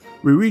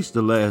We reached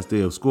the last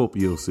day of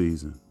Scorpio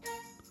season.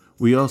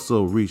 We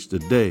also reached a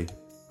day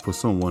for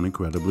someone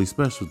incredibly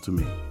special to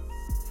me.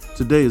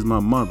 Today is my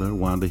mother,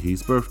 Wanda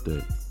Heath's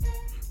birthday.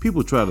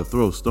 People try to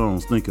throw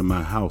stones thinking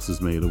my house is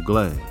made of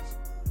glass.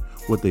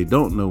 What they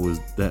don't know is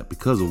that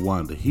because of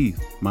Wanda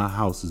Heath, my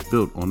house is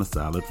built on a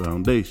solid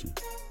foundation.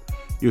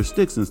 Your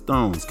sticks and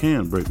stones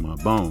can break my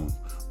bones,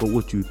 but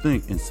what you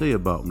think and say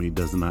about me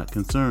does not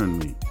concern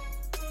me.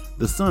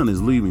 The sun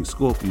is leaving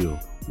Scorpio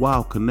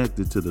while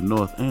connected to the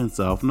north and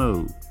south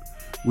node.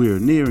 We are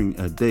nearing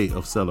a day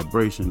of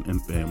celebration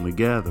and family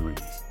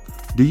gatherings.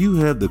 Do you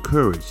have the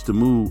courage to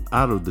move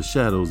out of the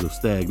shadows of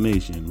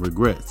stagnation,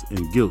 regrets,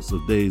 and guilts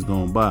of days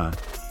gone by,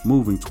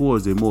 moving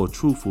towards a more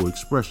truthful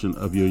expression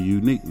of your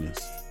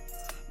uniqueness?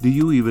 Do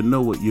you even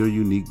know what your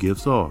unique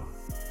gifts are?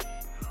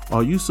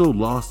 Are you so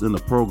lost in the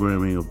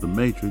programming of the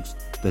Matrix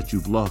that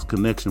you've lost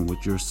connection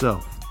with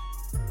yourself?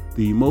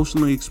 The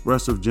emotionally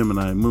expressive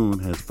Gemini moon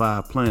has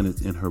 5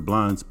 planets in her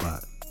blind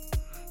spot.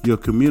 Your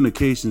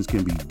communications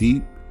can be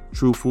deep,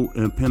 truthful,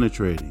 and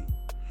penetrating.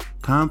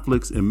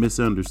 Conflicts and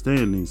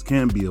misunderstandings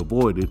can be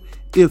avoided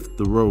if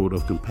the road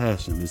of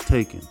compassion is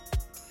taken.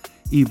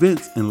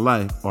 Events in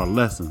life are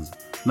lessons,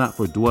 not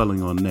for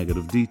dwelling on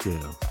negative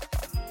details.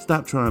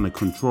 Stop trying to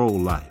control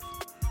life.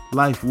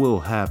 Life will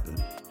happen,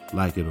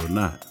 like it or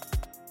not.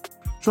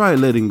 Try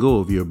letting go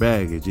of your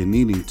baggage and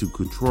needing to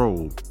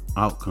control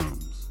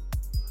outcomes.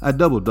 I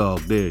double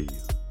dog dare you.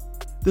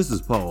 This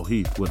is Paul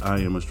Heath with I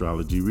Am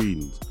Astrology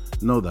Readings.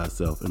 Know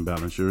thyself and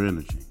balance your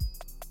energy.